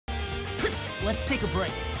Let's take a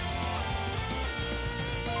break.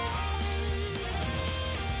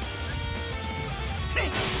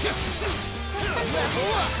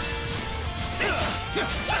 Level up!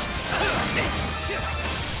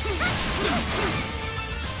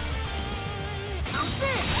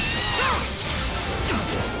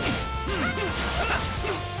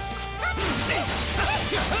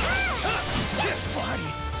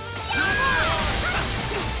 Body.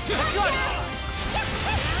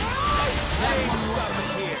 That one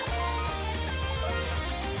wasn't here.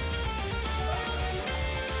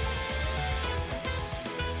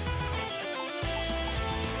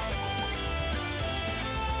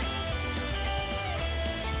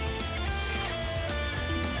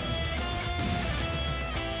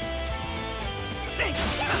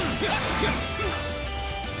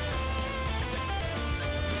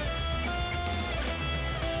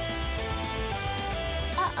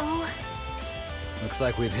 Uh-oh. Looks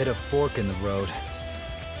like we've hit a fork in the road.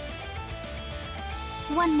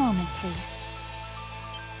 One moment, please.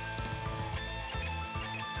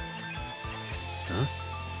 Huh?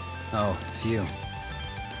 Oh, it's you.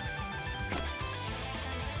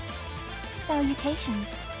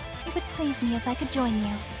 Salutations. It would please me if I could join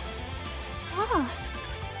you. Oh,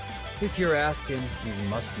 If you're asking, you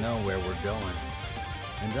must know where we're going.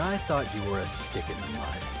 And I thought you were a stick in the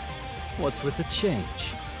mud. What's with the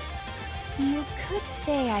change? you could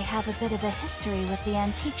say I have a bit of a history with the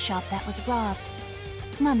antique shop that was robbed.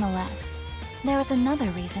 Nonetheless, there is another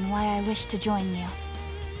reason why I wish to join you.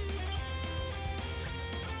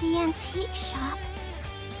 The antique shop?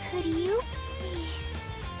 Could you be...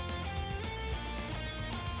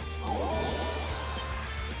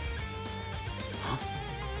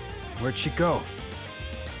 Where'd she go?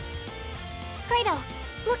 Fredo,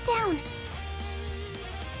 look down!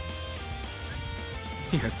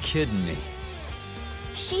 You're kidding me.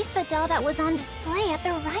 She's the doll that was on display at the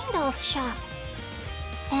Rheindoll's shop.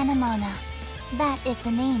 Anemona. That is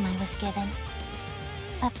the name I was given.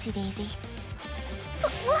 Upsy daisy.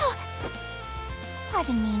 Whoa!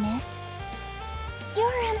 Pardon me, miss.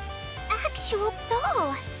 You're an actual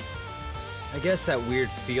doll! I guess that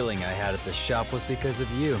weird feeling I had at the shop was because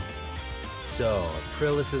of you. So,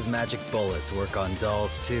 Aprilis's magic bullets work on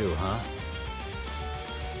dolls too, huh?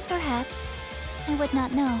 Perhaps. I would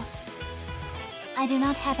not know. I do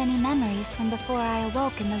not have any memories from before I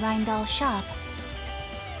awoke in the Rheindoll shop.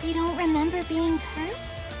 You don't remember being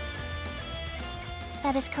cursed?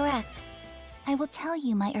 That is correct. I will tell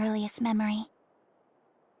you my earliest memory.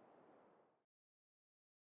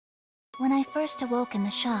 When I first awoke in the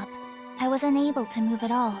shop, I was unable to move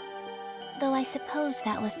at all. Though I suppose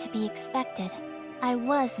that was to be expected. I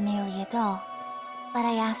was merely a doll. But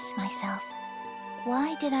I asked myself,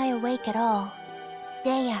 why did I awake at all?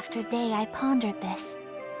 Day after day I pondered this,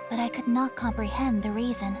 but I could not comprehend the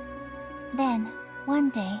reason. Then, one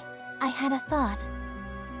day, I had a thought.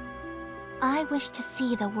 I wished to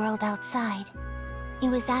see the world outside. It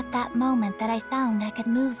was at that moment that I found I could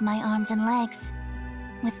move my arms and legs.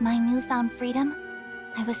 With my newfound freedom,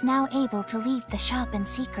 I was now able to leave the shop in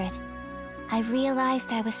secret. I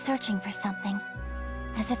realized I was searching for something,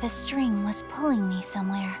 as if a string was pulling me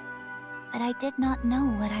somewhere. But I did not know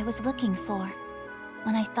what I was looking for.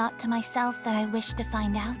 When I thought to myself that I wished to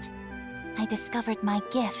find out, I discovered my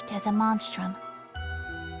gift as a monstrum.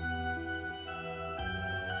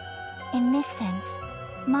 In this sense,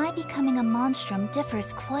 my becoming a monstrum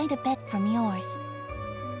differs quite a bit from yours.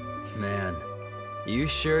 Man, you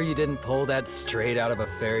sure you didn't pull that straight out of a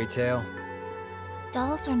fairy tale?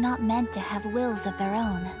 Dolls are not meant to have wills of their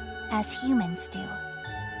own, as humans do.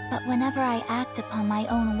 But whenever I act upon my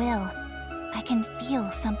own will, I can feel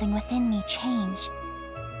something within me change.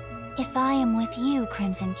 If I am with you,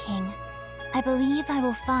 Crimson King, I believe I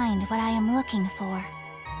will find what I am looking for.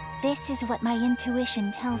 This is what my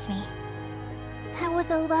intuition tells me. That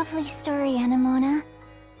was a lovely story, Anemona.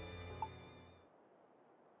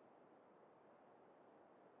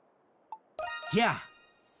 Yeah.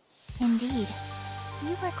 Indeed.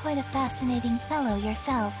 You were quite a fascinating fellow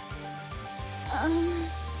yourself.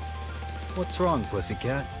 What's wrong,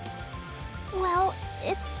 Pussycat? Well,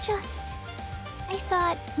 it's just... I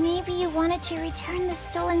thought maybe you wanted to return the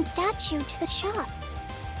stolen statue to the shop.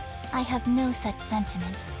 I have no such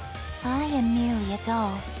sentiment. I am merely a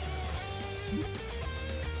doll.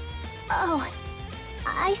 Oh,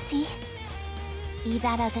 I see. Be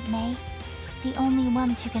that as it may, the only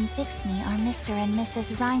ones who can fix me are Mr. and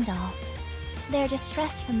Mrs. Rheindoll. Their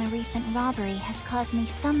distress from the recent robbery has caused me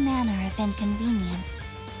some manner of inconvenience.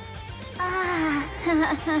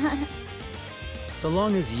 Ah, So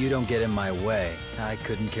long as you don't get in my way, I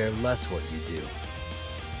couldn't care less what you do.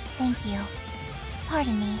 Thank you.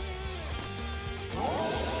 Pardon me.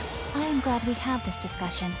 I am glad we had this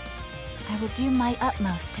discussion. I will do my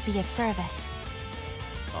utmost to be of service.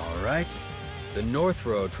 All right. The north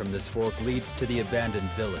road from this fork leads to the abandoned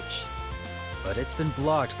village. But it's been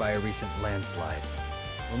blocked by a recent landslide.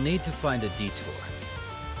 We'll need to find a detour.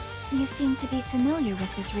 You seem to be familiar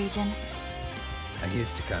with this region. I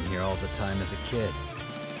used to come here all the time as a kid.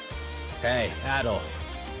 Hey, Adol.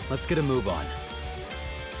 Let's get a move on.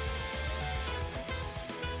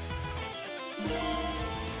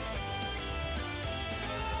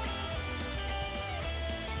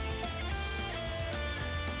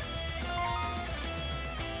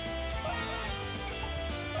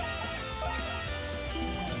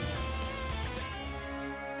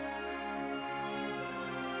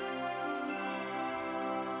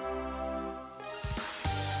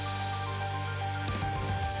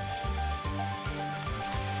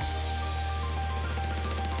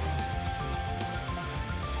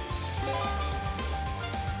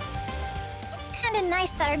 Kinda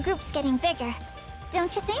nice that our group's getting bigger,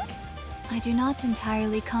 don't you think? I do not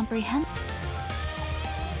entirely comprehend.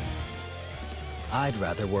 I'd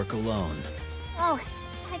rather work alone. Oh,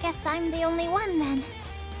 I guess I'm the only one then.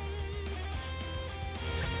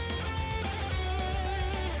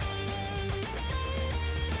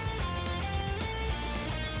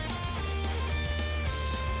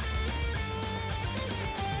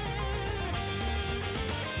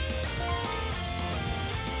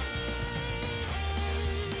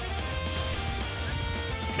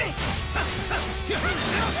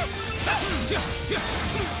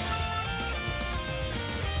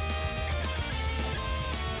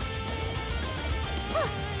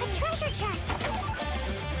 A treasure chest!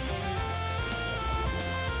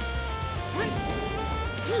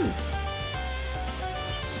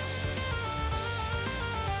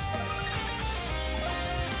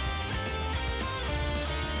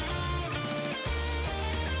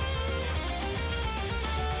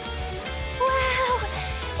 Wow!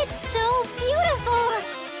 It's so beautiful!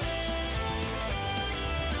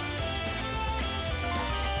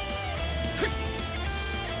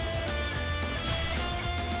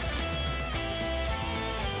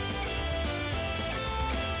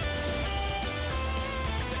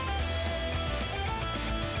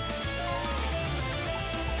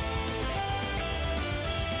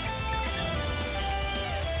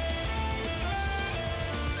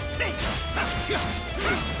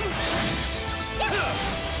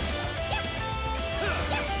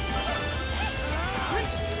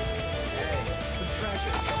 Some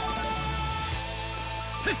treasure.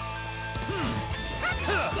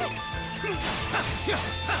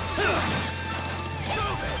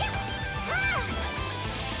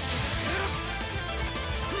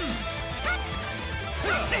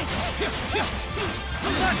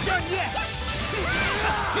 I'm not done yet!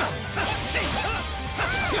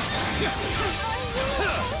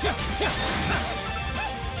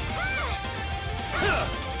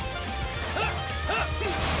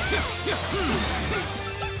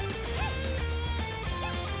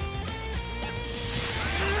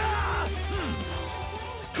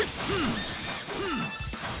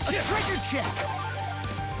 A treasure chest!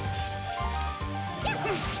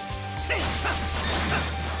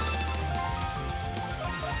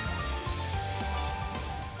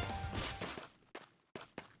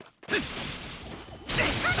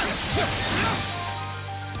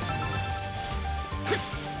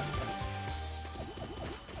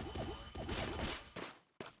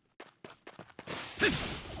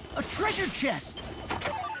 A treasure chest!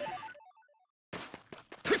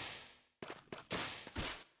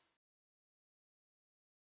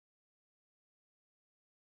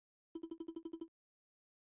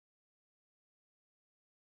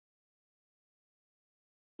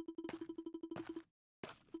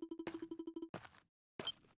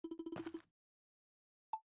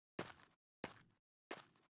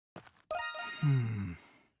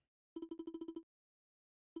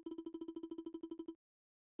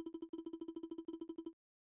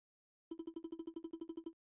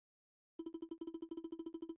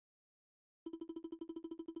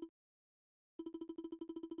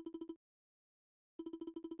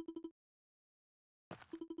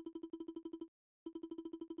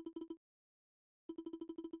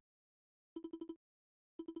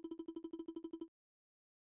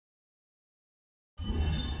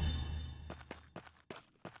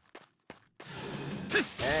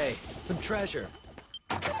 Hey, some treasure.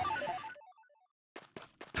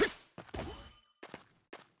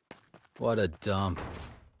 What a dump.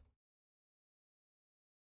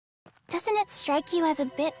 Doesn't it strike you as a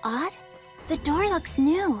bit odd? The door looks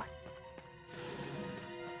new. What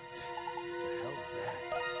the hell's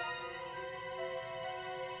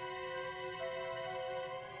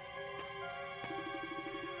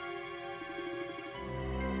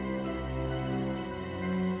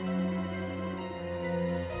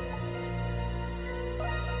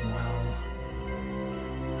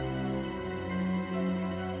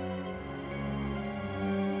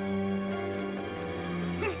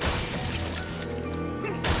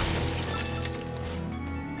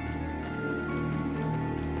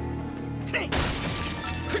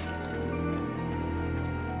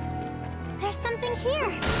There's something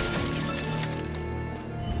here.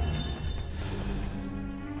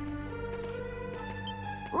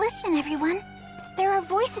 Listen, everyone. There are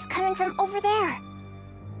voices coming from over there.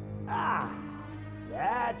 Ah,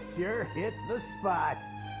 that sure hits the spot.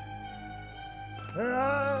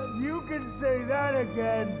 You can say that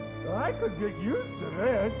again. I could get used to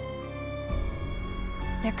this.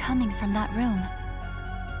 They're coming from that room.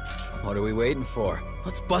 What are we waiting for?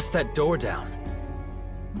 Let's bust that door down.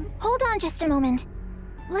 Hold on just a moment.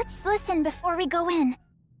 Let's listen before we go in.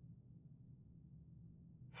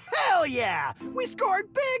 Hell yeah! We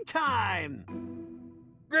scored big time!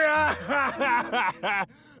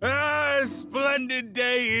 A splendid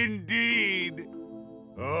day indeed.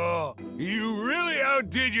 Oh, you really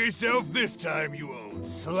outdid yourself this time, you old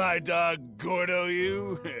sly dog Gordo,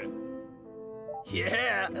 you.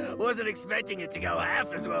 Yeah, wasn't expecting it to go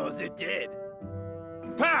half as well as it did.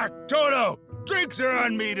 Pack, Toto! Drinks are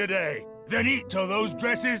on me today. Then eat till those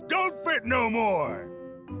dresses don't fit no more.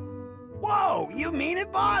 Whoa, you mean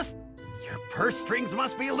it, boss? Your purse strings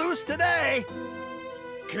must be loose today.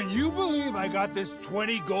 Can you believe I got this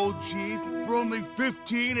 20 gold cheese for only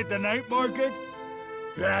 15 at the night market?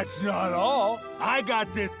 That's not all. I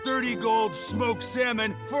got this 30 gold smoked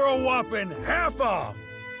salmon for a whopping half off.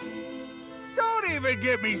 Don't even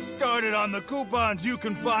get me started on the coupons you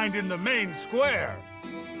can find in the main square.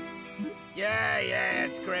 Yeah,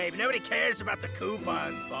 it's great. Nobody cares about the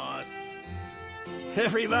coupons, boss.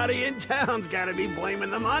 Everybody in town's gotta be blaming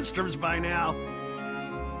the Monstrums by now.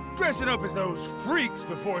 Dressing up as those freaks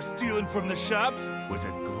before stealing from the shops was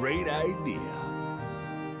a great idea.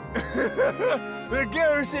 The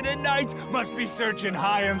garrison and knights must be searching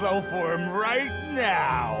high and low for him right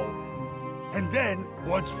now. And then,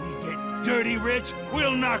 once we get dirty rich,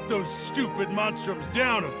 we'll knock those stupid Monstrums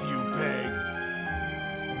down a few pegs.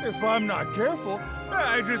 If I'm not careful,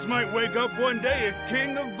 I just might wake up one day as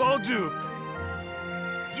King of Balduke.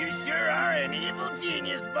 You sure are an evil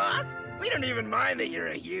genius, boss. We don't even mind that you're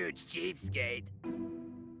a huge cheapskate.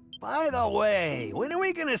 By the way, when are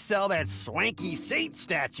we gonna sell that swanky saint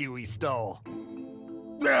statue we stole?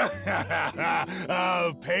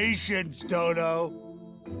 Oh, patience, Toto.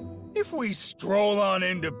 If we stroll on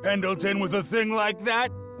into Pendleton with a thing like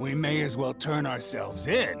that, we may as well turn ourselves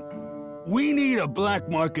in. We need a black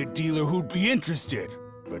market dealer who'd be interested,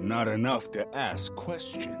 but not enough to ask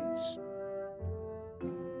questions.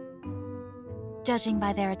 Judging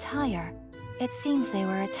by their attire, it seems they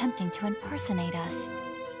were attempting to impersonate us.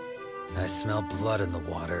 I smell blood in the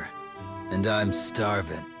water, and I'm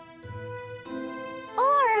starving.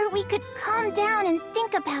 Or we could calm down and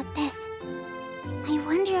think about this. I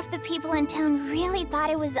wonder if the people in town really thought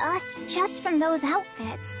it was us just from those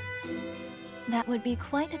outfits. That would be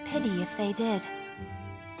quite a pity if they did.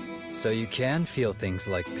 So you can feel things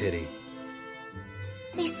like pity.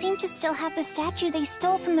 They seem to still have the statue they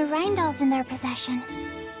stole from the Rheindals in their possession.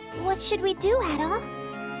 What should we do, Adol?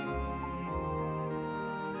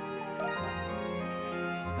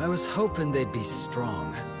 I was hoping they'd be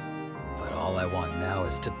strong, but all I want now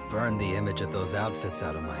is to burn the image of those outfits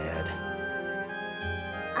out of my head.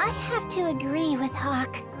 I have to agree with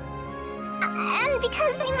Hawk. And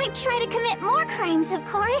because they might try to commit more crimes, of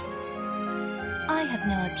course. I have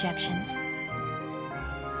no objections.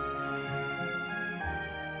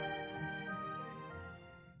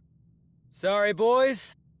 Sorry,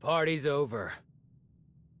 boys. Party's over.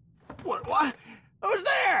 What? Who's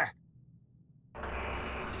there?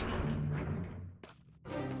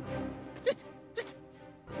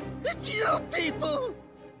 It's you people!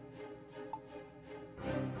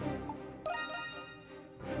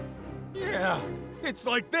 Yeah, it's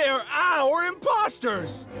like they're our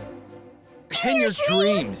imposters! In your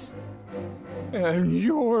dreams! And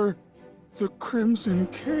you're the Crimson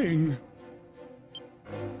King.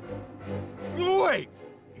 Wait!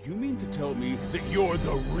 You mean to tell me that you're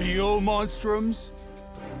the real Monstrums?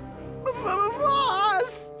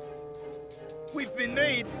 Boss! We've been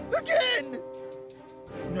made again!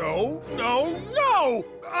 No!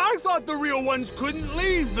 I thought the real ones couldn't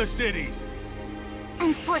leave the city!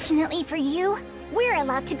 Unfortunately for you, we're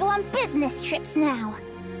allowed to go on business trips now.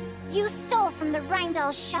 You stole from the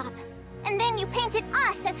Rheindals shop, and then you painted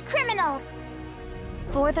us as criminals!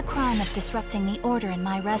 For the crime of disrupting the order in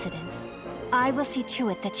my residence, I will see to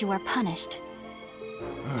it that you are punished.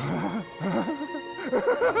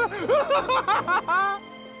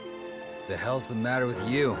 The hell's the matter with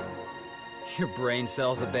you? Your brain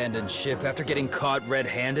cells abandoned ship after getting caught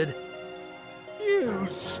red-handed? You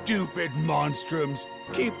stupid Monstrums!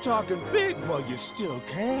 Keep talking big while you still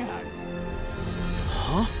can.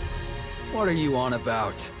 Huh? What are you on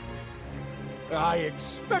about? I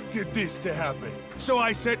expected this to happen, so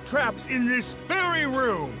I set traps in this very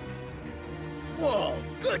room. Whoa,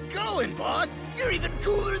 good going, boss! You're even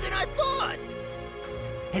cooler than I thought!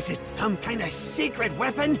 Is it some kind of secret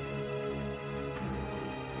weapon?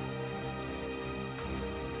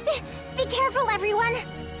 Be careful, everyone!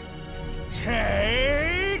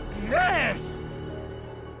 Take this!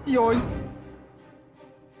 Yoink!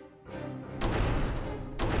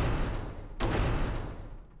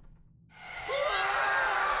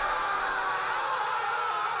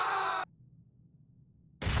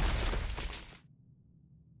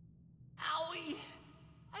 Owie!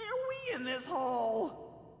 Why are we in this hole?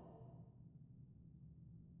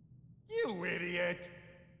 You idiot!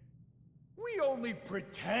 We only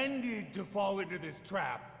pretended to fall into this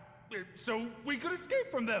trap, so we could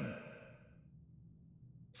escape from them.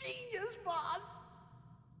 Genius, boss!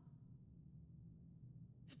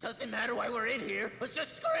 It doesn't matter why we're in here. Let's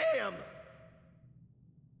just scram!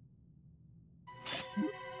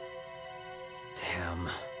 Damn.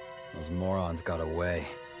 Those morons got away.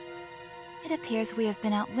 It appears we have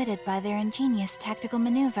been outwitted by their ingenious tactical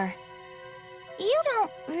maneuver. You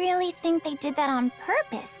don't really think they did that on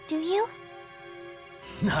purpose, do you?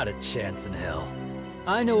 Not a chance in hell.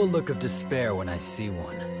 I know a look of despair when I see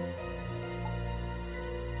one.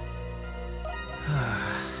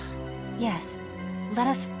 Yes. Let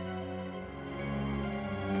us...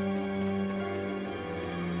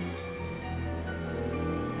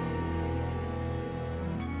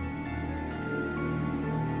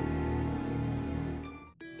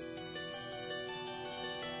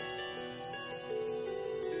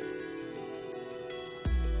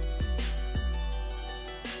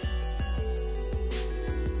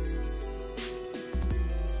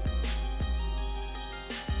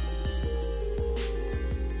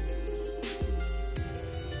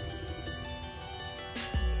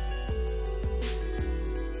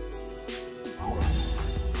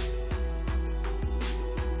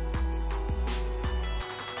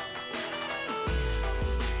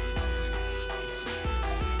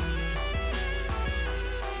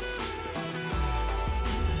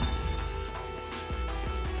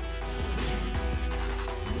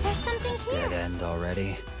 There's something here! Dead end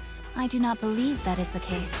already? I do not believe that is the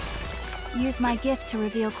case. Use my gift to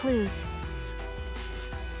reveal clues.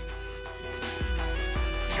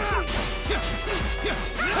 I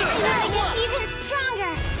gotta get even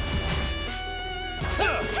stronger!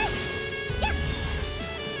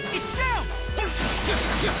 It's down!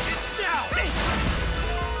 It's down!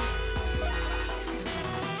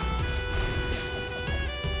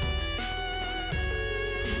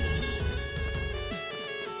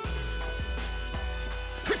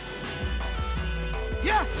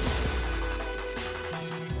 Yeah!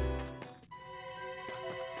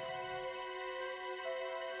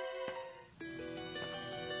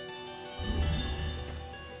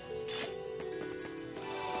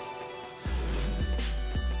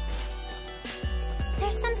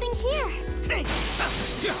 There's something here!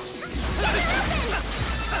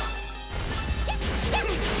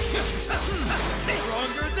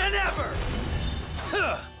 Stronger than ever!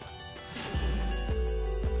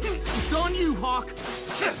 It's on you, Hawk!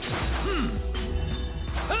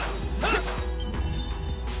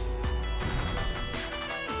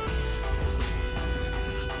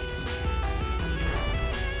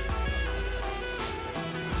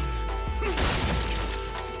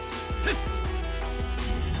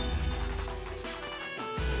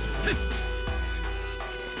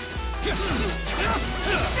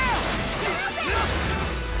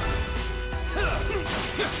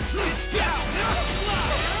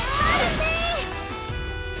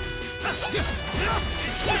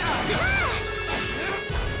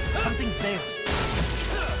 Something's there.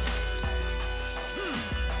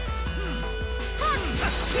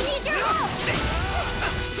 We need your help!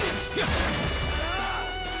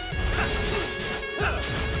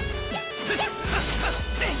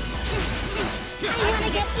 I wanna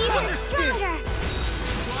get even stronger!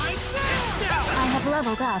 I have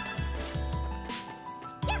leveled up.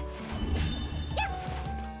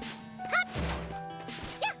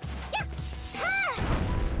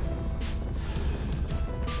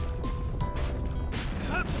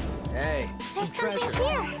 Hey, some There's something treasure.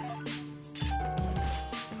 here!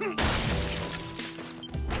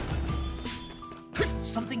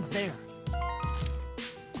 Something's there.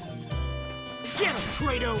 Get him,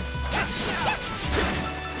 Kratos!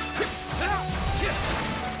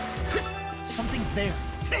 Something's there.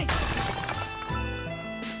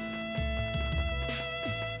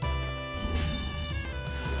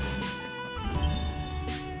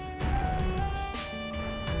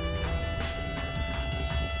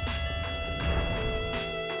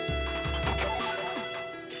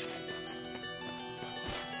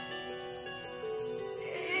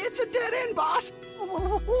 dead end, boss.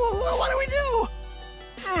 What do we do?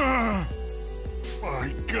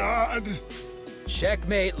 My God.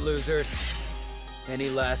 Checkmate, losers. Any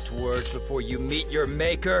last words before you meet your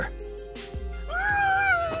maker?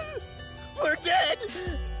 We're dead.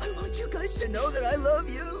 I want you guys to know that I love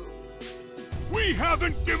you. We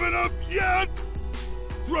haven't given up yet!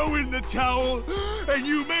 Throw in the towel, and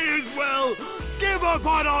you may as well give up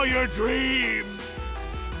on all your dreams!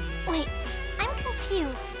 Wait, I'm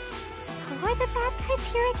confused. Who are the bad guys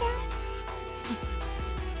here again?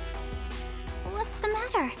 What's the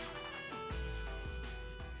matter?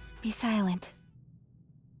 Be silent.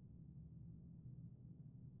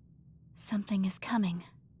 Something is coming.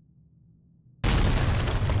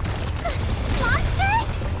 Monsters?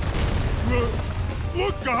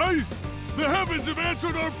 Look, guys! The heavens have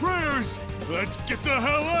answered our prayers! Let's get the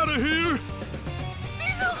hell out of here!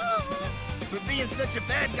 For being such a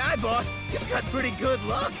bad guy, boss, you've got pretty good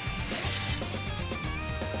luck.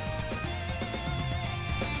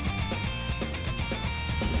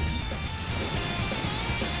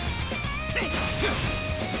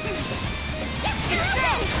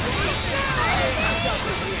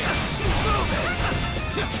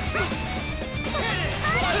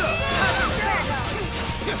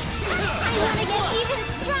 I want to get even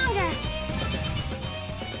stronger!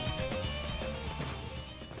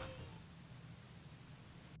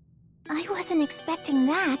 I wasn't expecting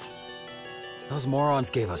that. Those morons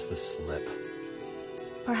gave us the slip.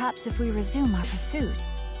 Perhaps if we resume our pursuit,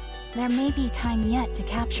 there may be time yet to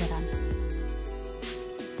capture them.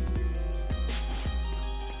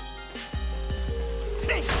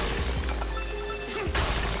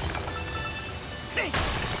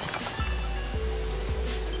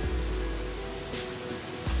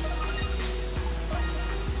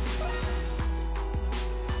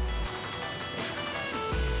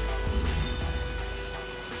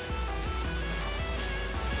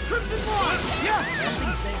 Yeah,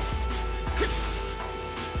 something's there.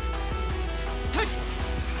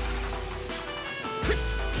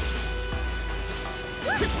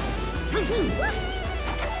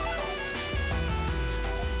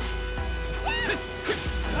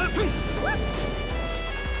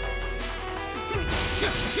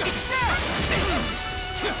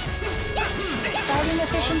 Fighting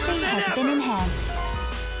efficiency has been enhanced.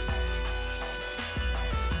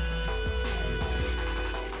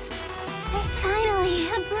 There's finally a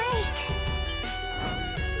break.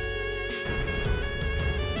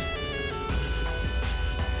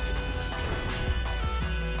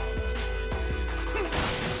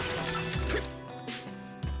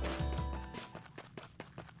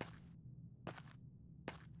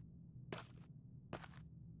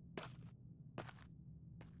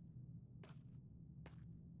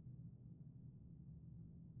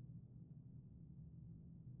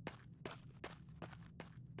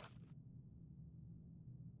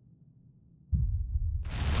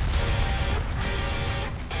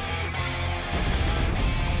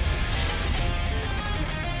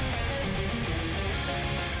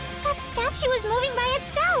 Statue is moving by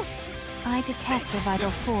itself! I detect a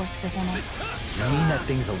vital force within it. You mean that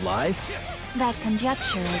thing's alive? That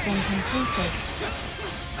conjecture is inconclusive.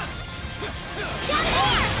 Down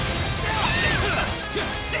here!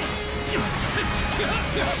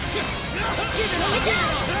 Give it all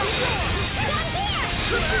down! Down here!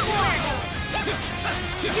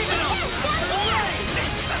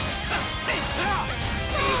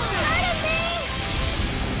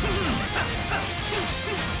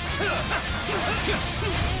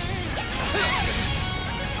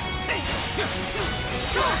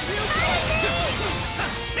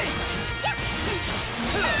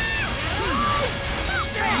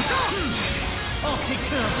 I'll take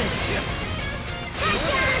care of this.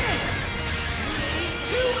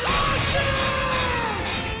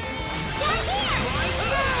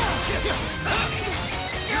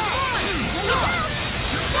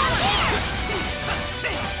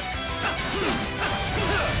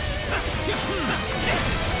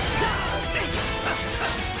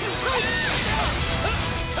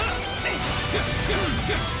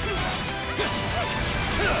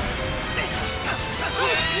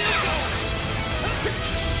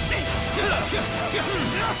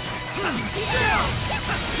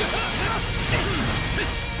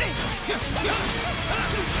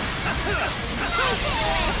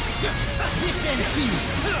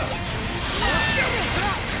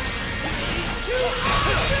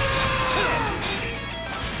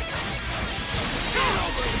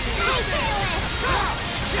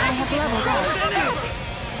 I have leveled up.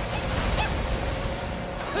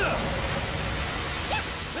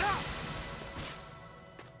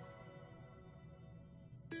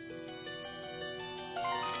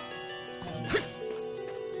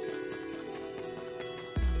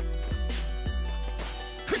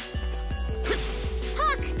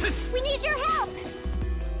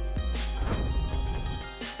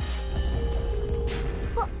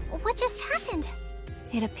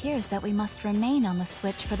 It appears that we must remain on the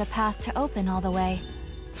switch for the path to open all the way.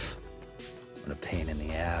 What a pain in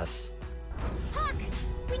the ass. Hawk!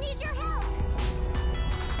 We need your help!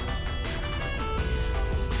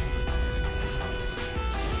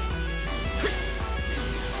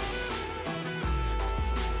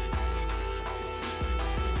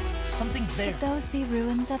 Something's there. Could those be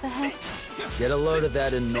ruins up ahead? Get a load of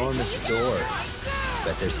that enormous door.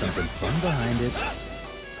 Bet there's something fun behind it.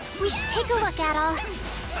 We should take a look, Adol.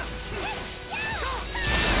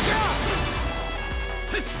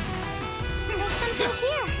 There's something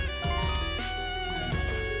here.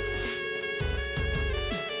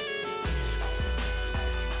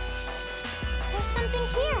 There's something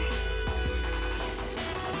here.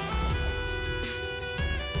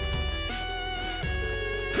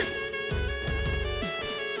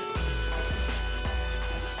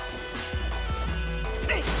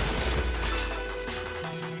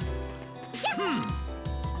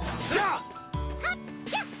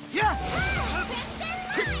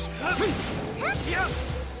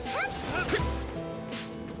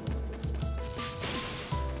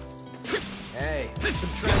 Hey, some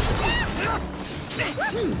treasure.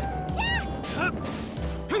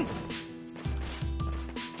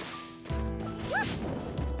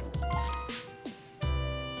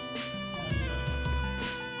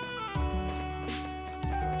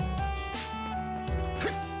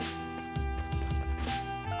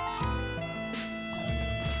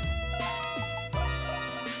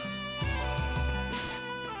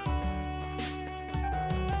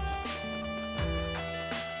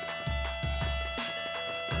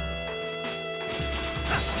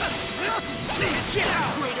 Get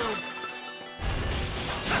out, Kratos!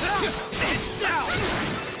 Down!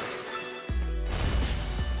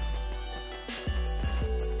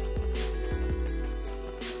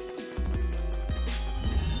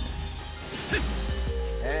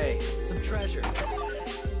 Hey, some treasure.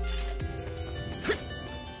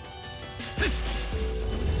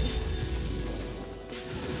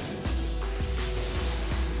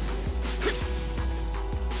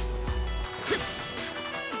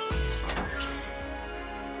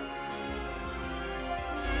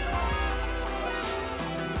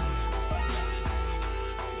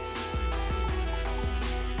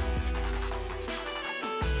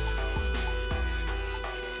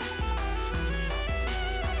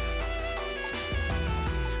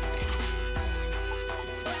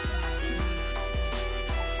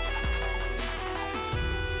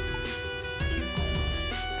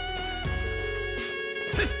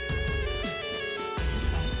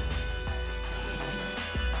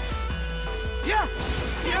 Yeah!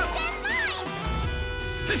 Yeah!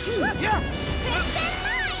 Yeah!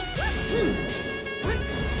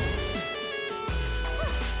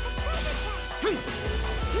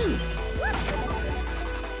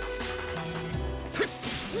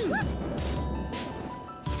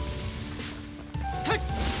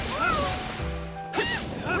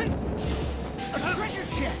 A treasure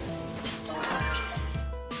chest!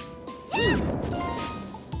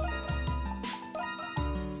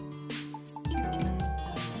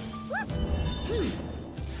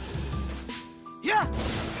 Yeah!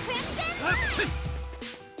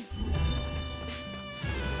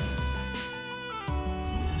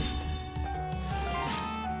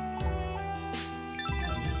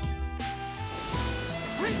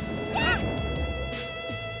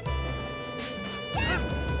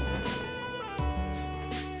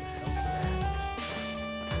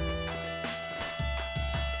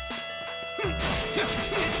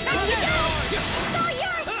 It's all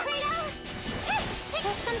yours, Kratos!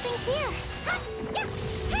 There's something here.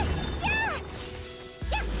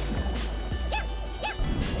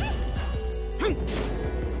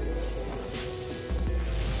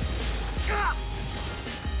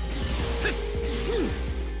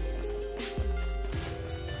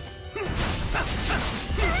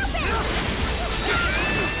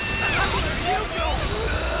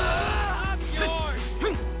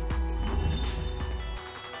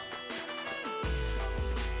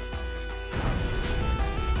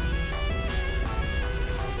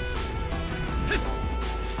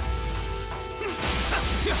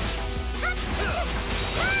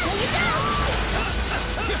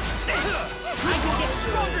 I will get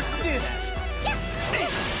stronger still!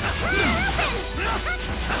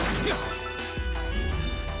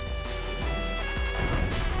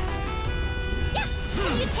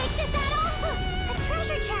 Can you take this, Adol? A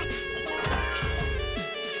treasure chest!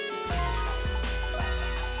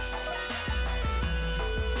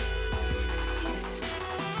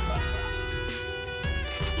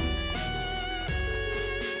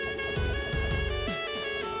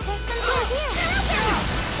 There's something here!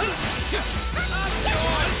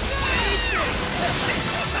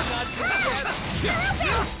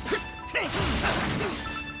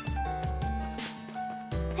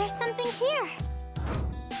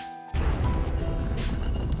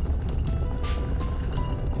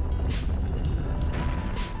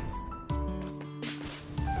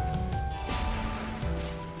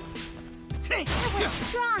 was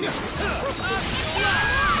strong.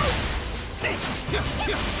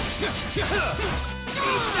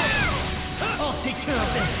 I'll take care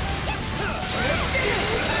of this.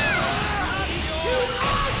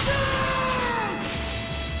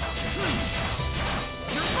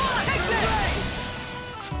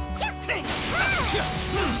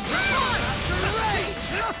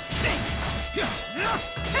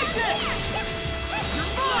 Take this!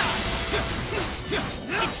 You're mine!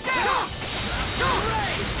 It's down!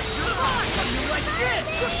 You're mine! You like this?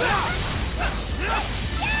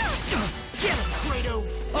 Get him, Kratos!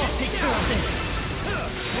 I'll take care of this!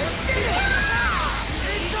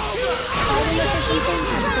 It's over! Fighting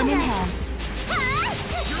efficiency has been enhanced.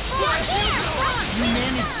 You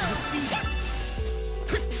managed to defeat it!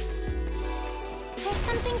 There's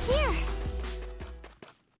something here.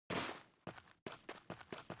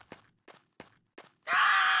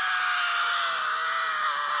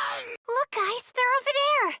 Look, guys, they're over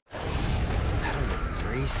there. Is that a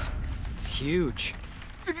Grease? It's huge.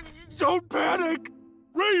 Don't panic!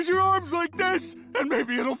 Raise your arms like this, and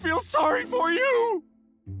maybe it'll feel sorry for you!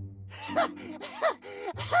 Help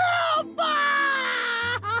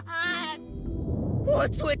us!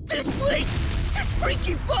 What's with this place? These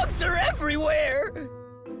freaky bugs are everywhere!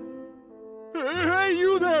 Hey,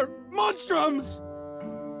 you there! Monstrums!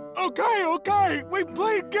 Okay, we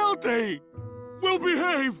played guilty! We'll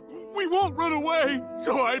behave! We won't run away!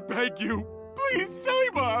 So I beg you, please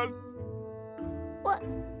save us! What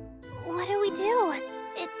do we do?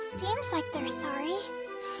 It seems like they're sorry.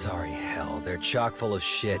 Sorry, hell. They're chock full of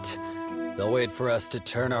shit. They'll wait for us to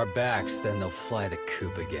turn our backs, then they'll fly the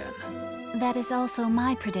coop again. That is also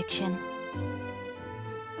my prediction.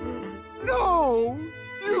 No!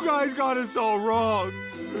 You guys got us all wrong!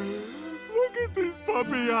 Look at these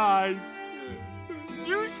puppy eyes!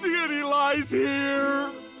 You see any lies here?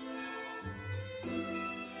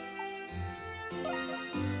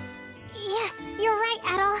 Yes, you're right,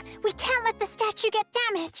 Adol. We can't let the statue get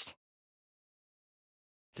damaged.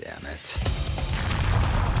 Damn it.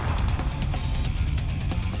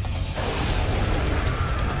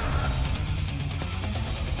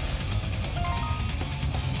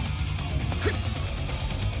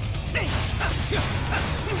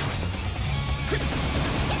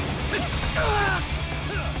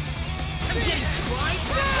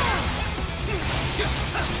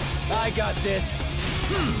 I got this.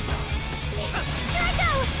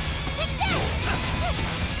 Draco! Take this!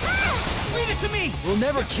 Leave it to me! We'll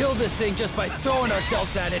never kill this thing just by throwing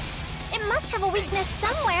ourselves at it. It must have a weakness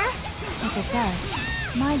somewhere. If it does,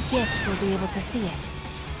 my gift will be able to see it.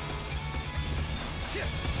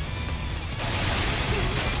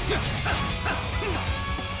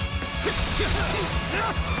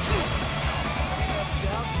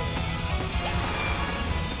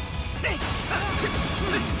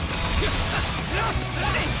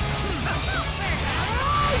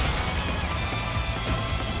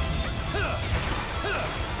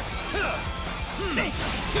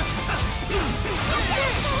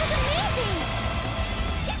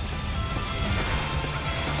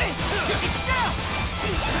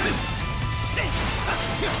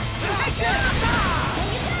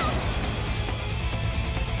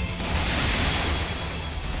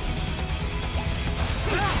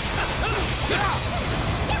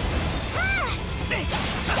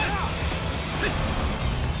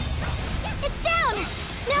 It's down!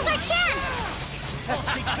 Now's our chance!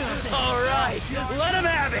 All right, let him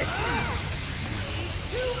have it!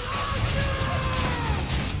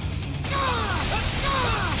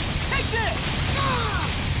 Take this!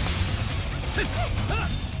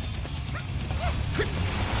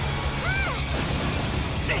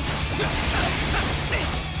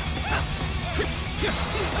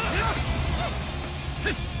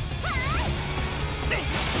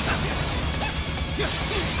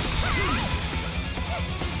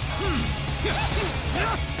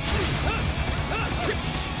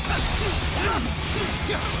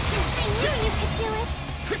 I knew you could do it!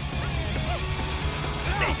 I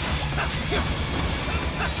knew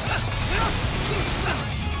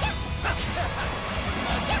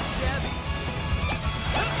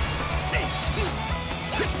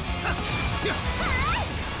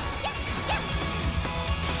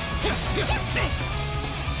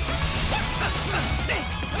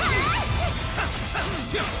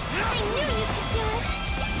you could do it!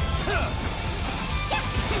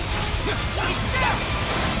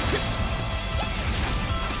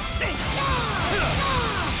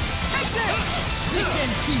 Take this! This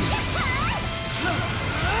ends here!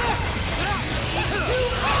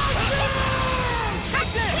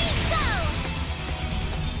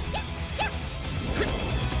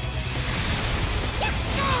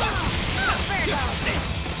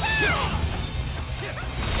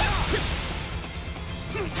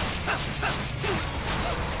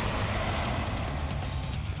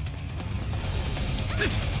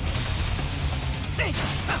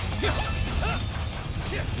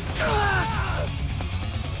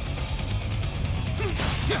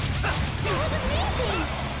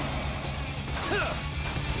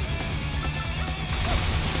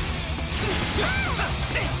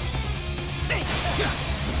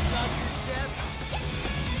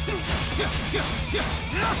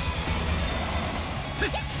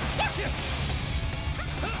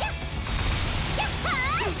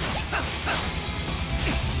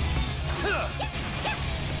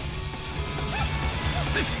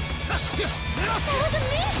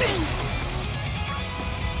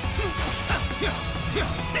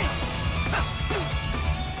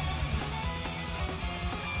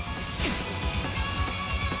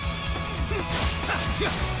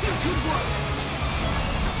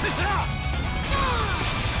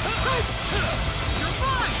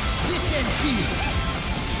 This ends here.